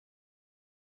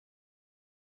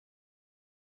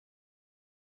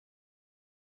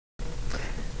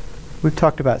We've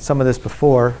talked about some of this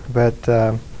before, but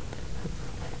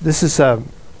this is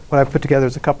what I've put together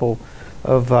is a couple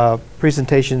of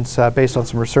presentations based on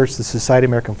some research the Society of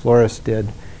American Florists did.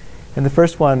 And the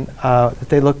first one that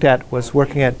they looked at was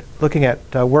looking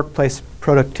at workplace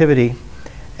productivity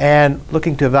and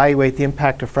looking to evaluate the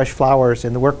impact of fresh flowers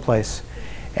in the workplace.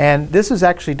 And this was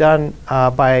actually done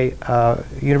by a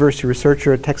university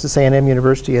researcher at Texas A&M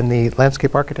University in the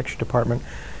Landscape Architecture Department,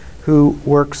 who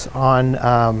works on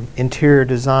interior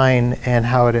design and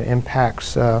how it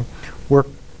impacts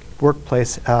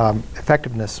workplace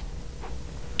effectiveness.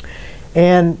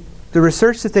 And the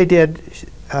research that they did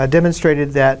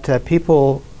demonstrated that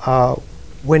people,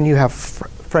 when you have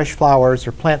fresh flowers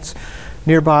or plants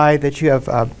nearby, that you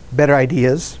have better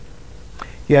ideas,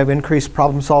 you have increased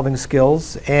problem-solving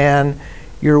skills, and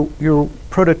your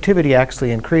productivity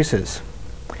actually increases.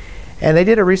 And they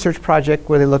did a research project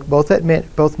where they looked both at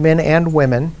both men and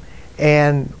women,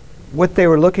 and what they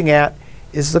were looking at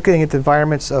is looking at the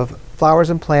environments of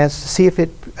flowers and plants to see if it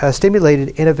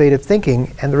stimulated innovative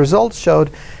thinking, and the results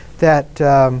showed that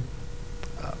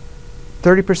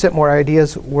 30% more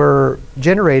ideas were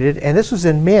generated, and this was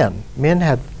in men. Men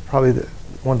had probably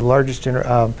one of the largest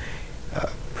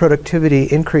productivity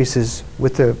increases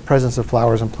with the presence of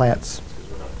flowers and plants.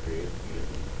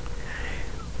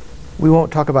 We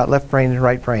won't talk about left brain and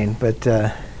right brain, but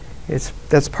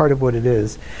that's part of what it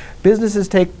is. Businesses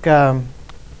take, most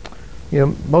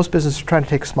businesses are trying to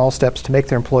take small steps to make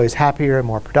their employees happier and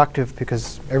more productive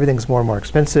because everything's more and more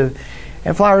expensive.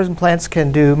 And flowers and plants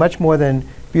can do much more than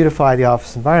beautify the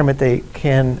office environment. They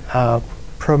can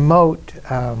promote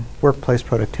workplace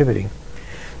productivity.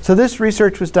 So this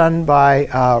research was done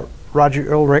by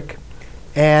Roger Ulrich,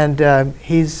 and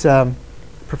he's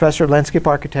professor of landscape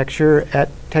architecture at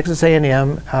Texas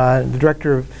A&M, the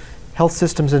director of health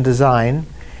systems and design.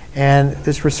 And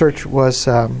this research was,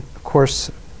 of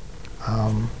course,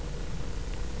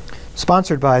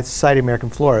 sponsored by the Society of American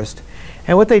Florists.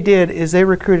 And what they did is they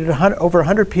recruited over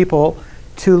 100 people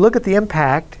to look at the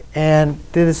impact, and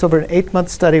did this over an 8-month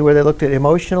study where they looked at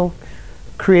emotional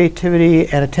creativity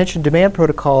and attention demand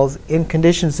protocols in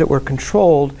conditions that were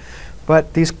controlled,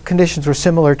 but these conditions were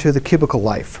similar to the cubicle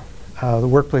life, the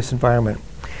workplace environment.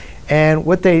 And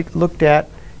what they looked at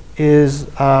is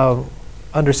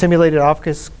under simulated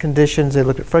office conditions, they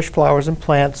looked at fresh flowers and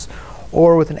plants,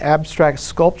 or with an abstract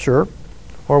sculpture,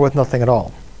 or with nothing at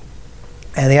all.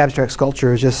 And the abstract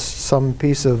sculpture is just some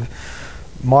piece of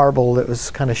marble that was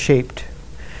kind of shaped.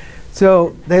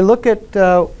 So they look at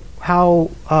how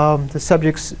the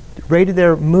subjects rated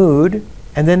their mood,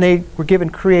 and then they were given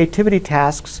creativity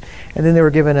tasks, and then they were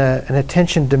given an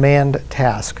attention demand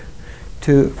task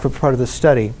for part of the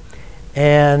study.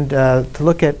 And to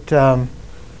look at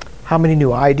how many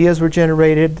new ideas were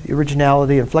generated, the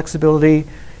originality and flexibility,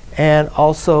 and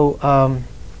also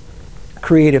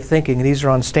creative thinking. And these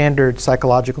are on standard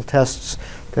psychological tests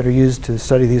that are used to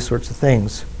study these sorts of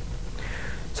things.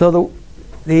 So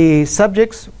the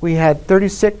subjects, we had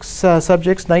 36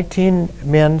 subjects, 19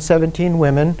 men, 17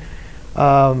 women,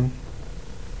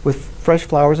 with fresh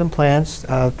flowers and plants,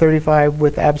 35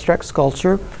 with abstract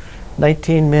sculpture,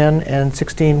 19 men and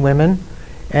 16 women,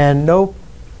 and no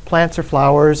plants or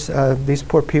flowers. These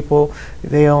poor people,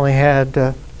 they only had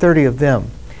 30 of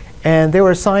them. And they were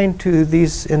assigned to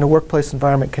these in the workplace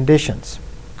environment conditions.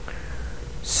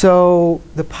 So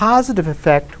the positive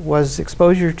effect was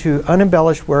exposure to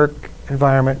unembellished work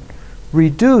environment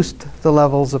reduced the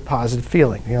levels of positive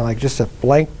feeling. Like just a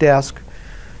blank desk,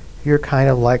 you're kind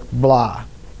of like blah.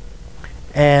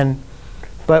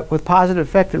 But with positive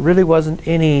effect, there really wasn't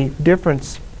any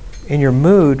difference in your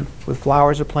mood with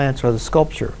flowers or plants or the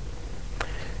sculpture.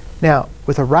 Now,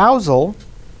 with arousal,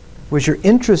 was your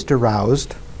interest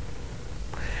aroused?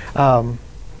 There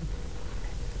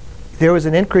was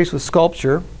an increase with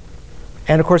sculpture,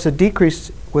 and of course a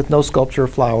decrease with no sculpture or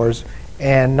flowers,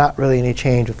 and not really any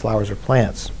change with flowers or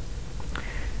plants.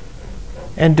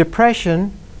 And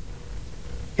depression,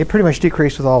 it pretty much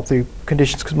decreased with all three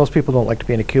conditions because most people don't like to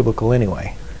be in a cubicle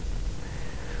anyway.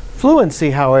 Fluency,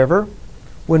 however,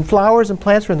 when flowers and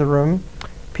plants were in the room,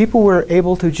 people were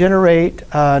able to generate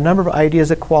a number of ideas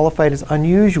that qualified as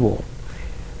unusual.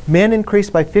 Men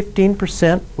increased by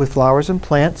 15% with flowers and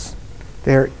plants.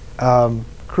 Their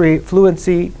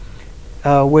fluency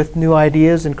with new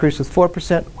ideas increased with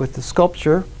 4% with the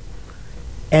sculpture,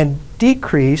 and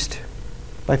decreased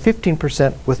by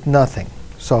 15% with nothing.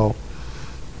 So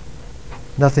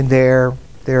nothing there.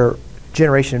 Their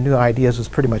generation of new ideas was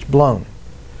pretty much blown.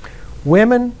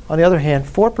 Women, on the other hand,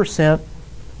 4%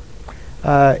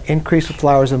 increased with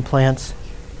flowers and plants,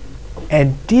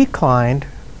 and declined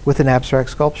with an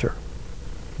abstract sculpture.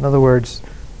 In other words,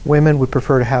 women would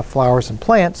prefer to have flowers and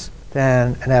plants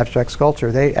than an abstract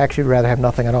sculpture. They actually would rather have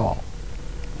nothing at all.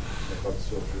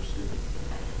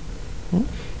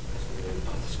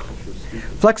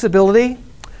 Flexibility,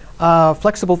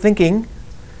 flexible thinking.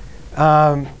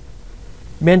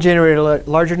 Men generated a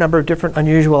larger number of different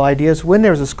unusual ideas. When there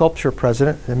was a sculpture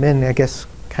present, the men, I guess,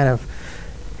 kind of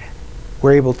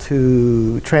were able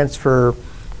to transfer,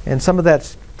 and some of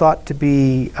that's thought to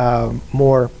be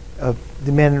more of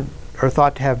the men are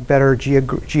thought to have better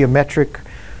geometric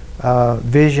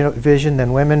vision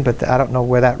than women, but I don't know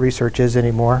where that research is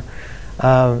anymore.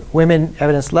 Women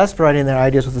evidenced less variety in their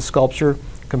ideas with the sculpture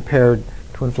compared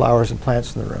to when flowers and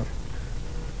plants in the room.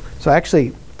 So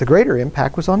actually, the greater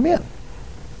impact was on men.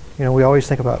 You know, we always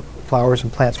think about flowers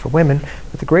and plants for women,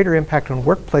 but the greater impact on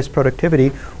workplace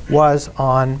productivity was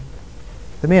on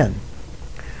the men.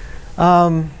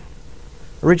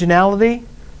 Originality,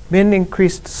 men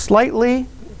increased slightly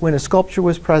when a sculpture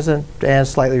was present and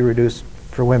slightly reduced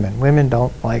for women. Women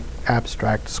don't like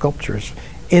abstract sculptures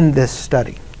in this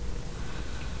study.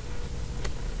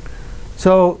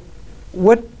 So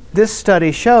what this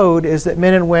study showed is that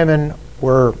men and women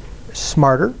were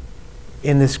smarter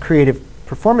in this creative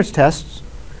performance tests,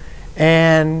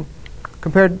 and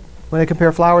when they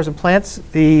compare flowers and plants,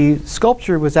 the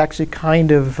sculpture was actually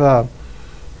kind of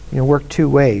worked two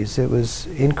ways. It was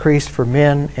increased for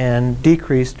men and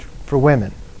decreased for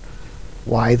women.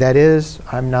 Why that is,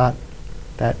 I'm not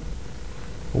that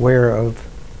aware of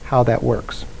how that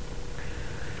works.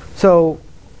 So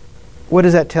what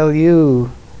does that tell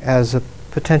you as a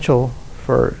potential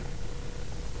for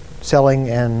selling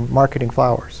and marketing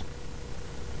flowers?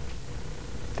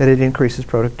 That it increases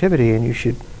productivity, and you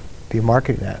should be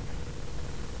marketing that.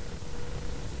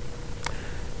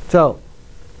 So,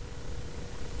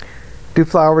 do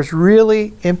flowers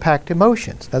really impact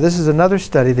emotions? Now, this is another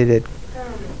study they did.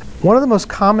 One of the most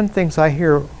common things I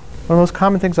hear,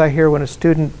 when a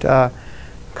student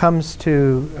comes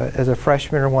to as a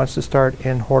freshman or wants to start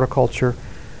in horticulture,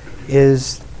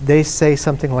 is they say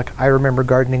something like, "I remember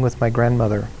gardening with my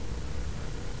grandmother."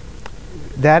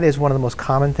 That is one of the most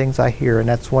common things I hear, and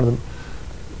that's one of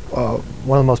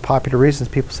the most popular reasons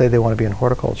people say they want to be in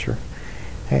horticulture.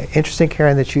 Interesting,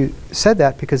 Karen, that you said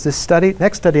that, because this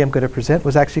next study I'm going to present,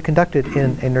 was actually conducted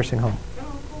in a nursing home,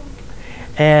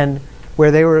 and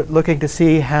where they were looking to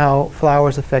see how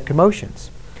flowers affect emotions.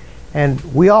 And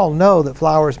we all know that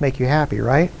flowers make you happy,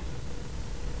 right?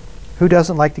 Who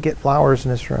doesn't like to get flowers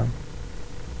in this room?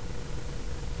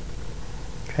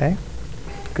 Okay,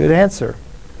 good answer.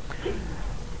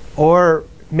 Or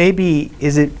maybe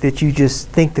is it that you just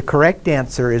think the correct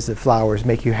answer is that flowers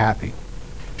make you happy?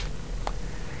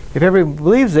 If everyone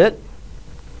believes it,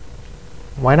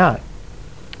 why not?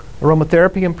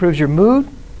 Aromatherapy improves your mood.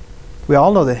 We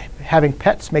all know that having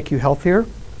pets make you healthier,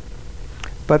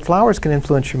 but flowers can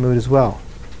influence your mood as well.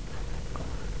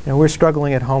 And we're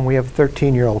struggling at home. We have a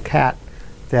 13-year-old cat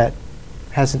that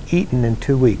hasn't eaten in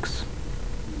 2 weeks.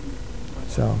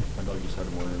 So. My dog just had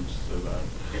worms so bad.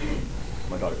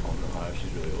 My daughter called her high.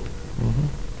 She's really old.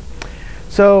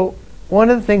 So one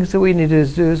of the things that we need to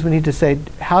do is we need to say,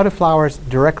 how do flowers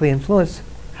directly influence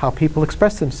how people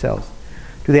express themselves?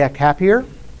 Do they act happier?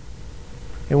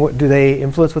 And do they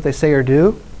influence what they say or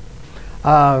do?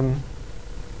 Do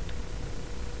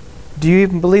you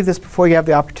even believe this before you have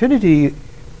the opportunity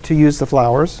to use the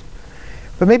flowers?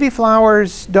 But maybe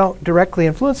flowers don't directly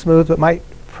influence mood, but might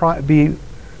they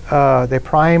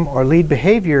prime or lead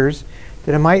behaviors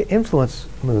that it might influence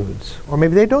moods, or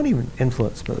maybe they don't even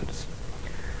influence moods.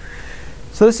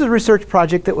 So this is a research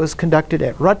project that was conducted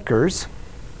at Rutgers,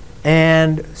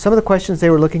 and some of the questions they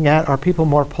were looking at: are people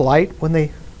more polite when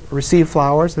they receive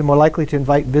flowers? They're more likely to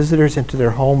invite visitors into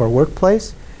their home or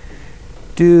workplace?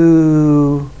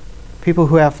 Do people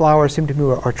who have flowers seem to be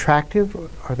more attractive?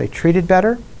 Are they treated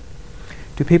better?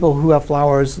 Do people who have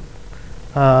flowers,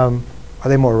 are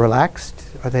they more relaxed?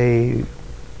 Are they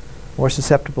more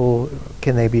susceptible?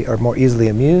 Can they be, or more easily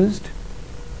amused?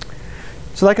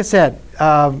 So like I said,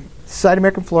 Society of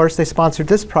American Florists, they sponsored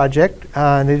this project,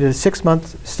 and they did a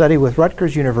 6-month study with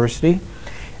Rutgers University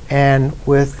and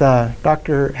with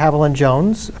Dr. Haviland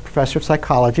Jones, a professor of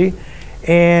psychology.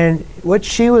 And what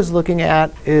she was looking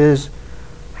at is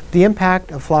the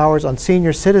impact of flowers on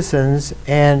senior citizens,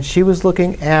 and she was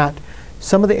looking at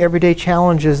some of the everyday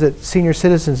challenges that senior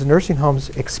citizens in nursing homes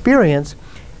experience: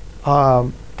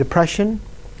 depression,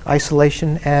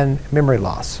 isolation, and memory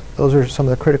loss. Those are some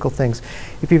of the critical things.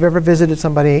 If you've ever visited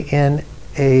somebody in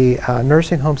a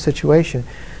nursing home situation,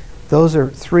 those are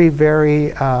 3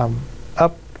 very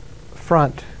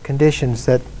upfront conditions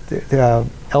that the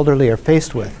elderly are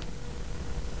faced with.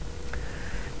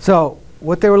 So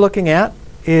what they were looking at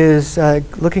is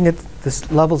looking at the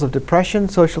levels of depression,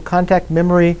 social contact,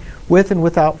 memory with and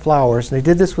without flowers. And they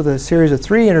did this with a series of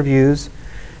 3 interviews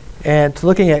and to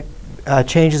looking at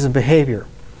changes in behavior.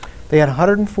 They had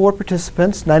 104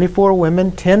 participants, 94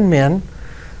 women, 10 men.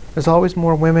 There's always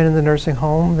more women in the nursing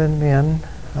home than men.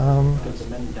 Because the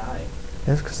men die.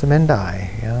 That's because the men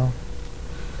die, yeah.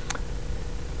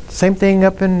 Same thing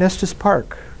up in Estes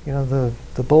Park. You know,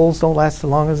 the bulls don't last as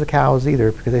long as the cows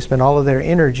either because they spend all of their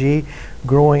energy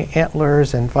growing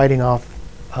antlers and fighting off,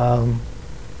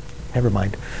 never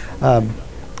mind.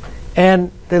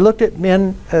 And they looked at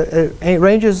men,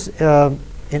 ranges in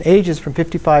ages from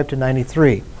 55 to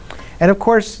 93. And of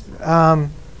course,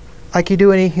 like you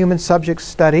do any human subject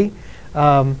study,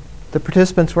 the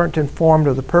participants weren't informed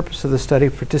of the purpose of the study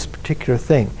for this particular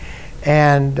thing.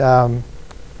 And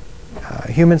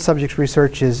human subjects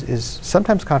research is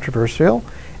sometimes controversial,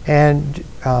 and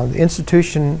the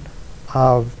institution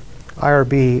of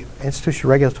IRB, Institution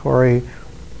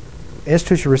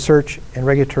Research and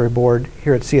Regulatory Board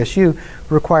here at CSU,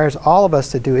 requires all of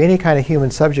us to do any kind of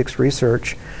human subjects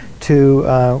research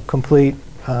to complete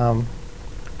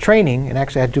training. And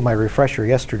actually I had to do my refresher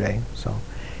yesterday, so,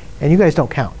 and you guys don't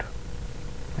count.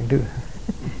 I do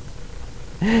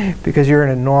because you're in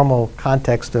a normal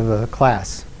context of a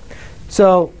class.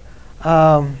 So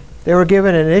they were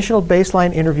given an initial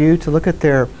baseline interview to look at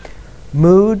their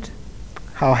mood,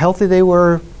 how healthy they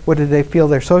were, what did they feel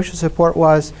their social support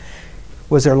was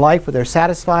their life, were they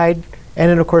satisfied, and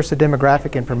then of course the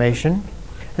demographic information.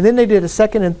 And then they did a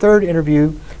second and third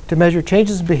interview to measure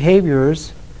changes in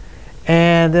behaviors,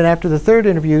 and then after the third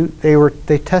interview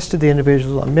they tested the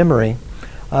individuals on memory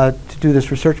to do this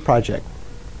research project.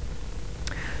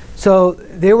 So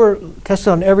they were tested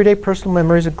on everyday personal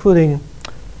memories, including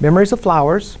memories of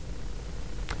flowers,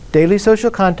 daily social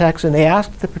contacts, and they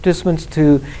asked the participants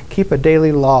to keep a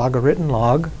daily log, a written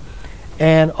log,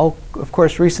 and of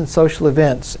course recent social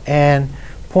events. And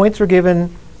points were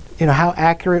given, you know, how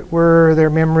accurate were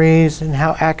their memories and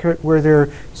how accurate were their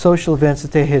social events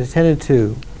that they had attended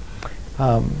to.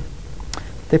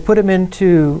 They put them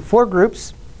into 4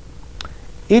 groups.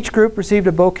 Each group received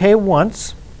a bouquet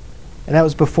once, and that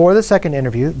was before the second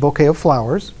interview, bouquet of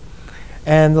flowers.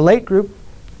 And the late group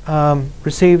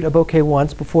received a bouquet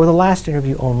once before the last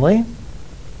interview only.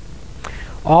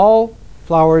 All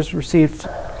received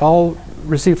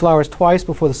flowers twice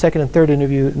before the second and third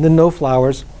interview, and then no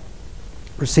flowers,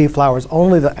 received flowers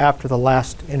only after the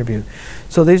last interview.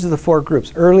 So these are the 4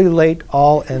 groups: early, late,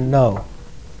 all, and no.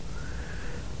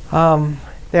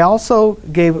 They also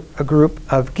gave a group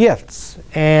of gifts,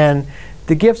 and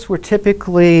the gifts were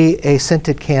typically a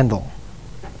scented candle,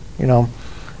 you know,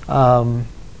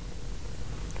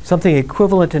 something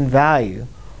equivalent in value,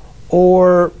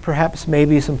 or perhaps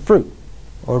maybe some fruit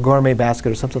or a gourmet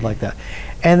basket or something like that.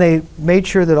 And they made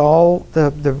sure that all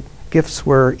the gifts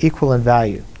were equal in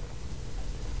value.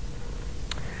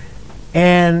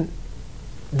 And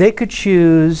they could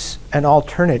choose an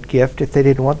alternate gift if they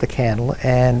didn't want the candle,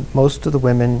 and most of the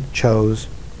women chose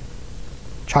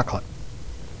chocolate.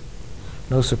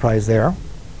 No surprise there.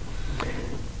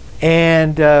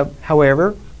 And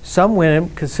however, some women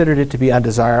considered it to be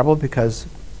undesirable because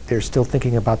they're still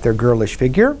thinking about their girlish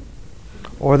figure,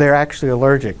 or they're actually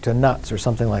allergic to nuts or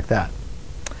something like that.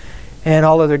 And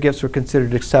all other gifts were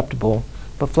considered acceptable,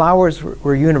 but flowers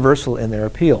were universal in their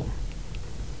appeal.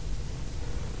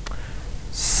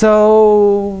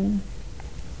 So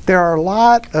there are a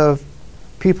lot of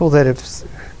people that have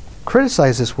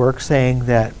criticized this work, saying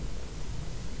that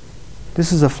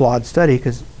this is a flawed study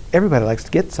because everybody likes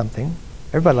to get something.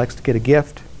 Everybody likes to get a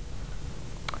gift.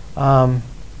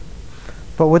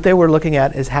 But what they were looking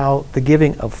at is how the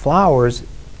giving of flowers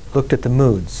looked at the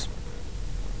moods.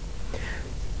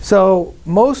 So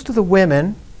most of the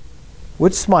women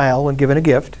would smile when given a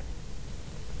gift,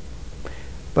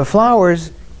 but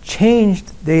flowers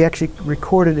changed. They actually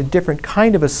recorded a different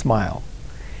kind of a smile,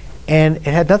 and it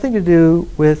had nothing to do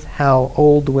with how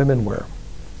old the women were.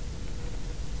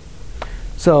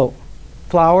 So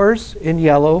flowers in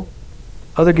yellow,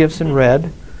 other gifts in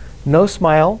red, no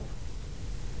smile,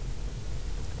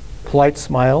 polite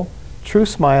smile, true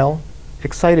smile,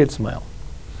 excited smile.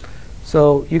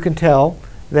 So you can tell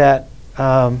that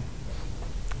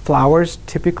flowers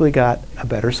typically got a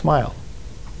better smile.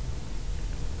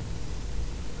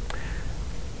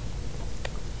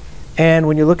 And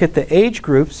when you look at the age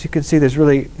groups, you can see there's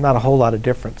really not a whole lot of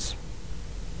difference.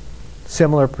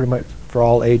 Similar pretty much for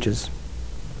all ages.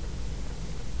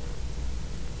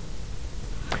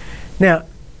 Now,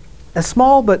 a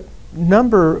small but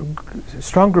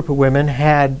strong group of women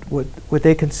had what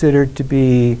they considered to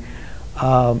be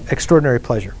extraordinary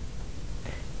pleasure.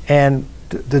 And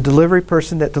the delivery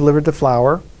person that delivered the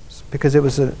flower, because it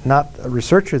was not a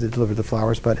researcher that delivered the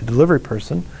flowers, but a delivery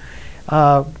person,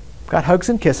 got hugs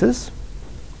and kisses.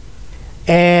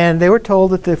 And they were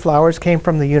told that the flowers came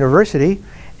from the university.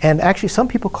 And actually, some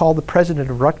people called the president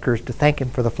of Rutgers to thank him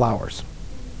for the flowers.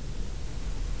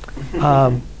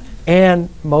 And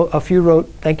a few wrote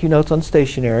thank you notes on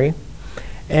stationery.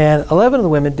 And 11 of the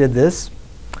women did this.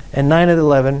 And 9 of the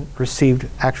 11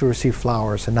 actually received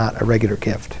flowers and not a regular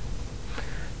gift.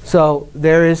 So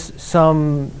there is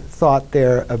some thought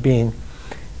there of being.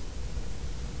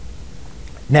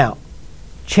 Now,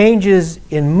 changes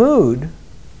in mood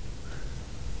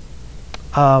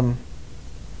after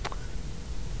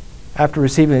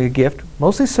receiving a gift,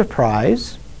 mostly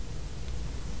surprise,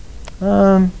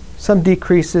 some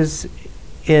decreases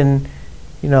in,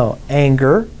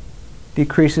 anger,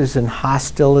 decreases in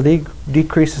hostility,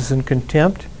 decreases in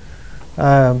contempt,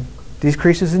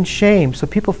 decreases in shame. So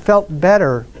people felt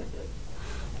better.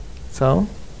 So,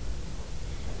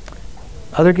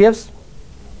 other gifts,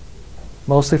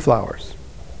 mostly flowers.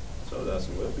 So that's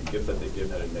what if the gift that they give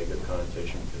had a negative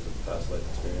connotation because of past life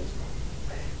experience?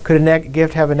 Could a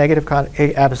gift have a negative connotation?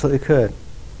 It absolutely could.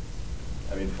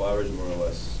 I mean, flowers more or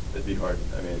less, it'd be hard.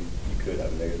 I mean, you could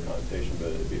have a negative connotation, but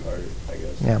it'd be harder, I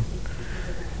guess. Yeah.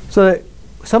 So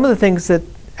some of the things that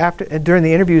during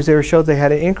the interviews they were showed they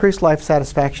had an increased life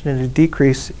satisfaction and a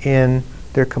decrease in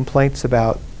their complaints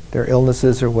about their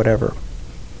illnesses or whatever.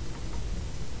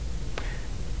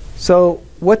 So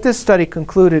what this study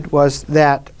concluded was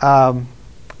that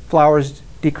flowers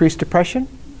decrease depression,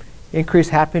 increase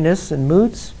happiness and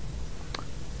moods,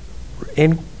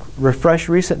 refresh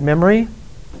recent memory,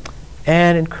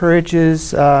 and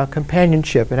encourages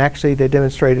companionship. And actually they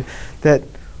demonstrated that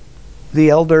the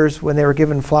elders, when they were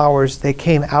given flowers, they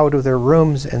came out of their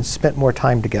rooms and spent more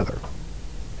time together.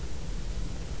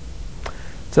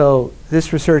 So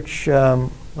this research,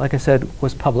 like I said,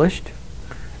 was published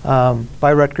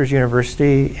by Rutgers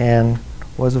University and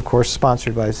was, of course,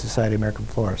 sponsored by the Society of American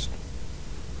Florists.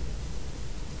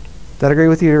 Does that agree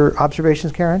with your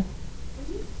observations, Karen?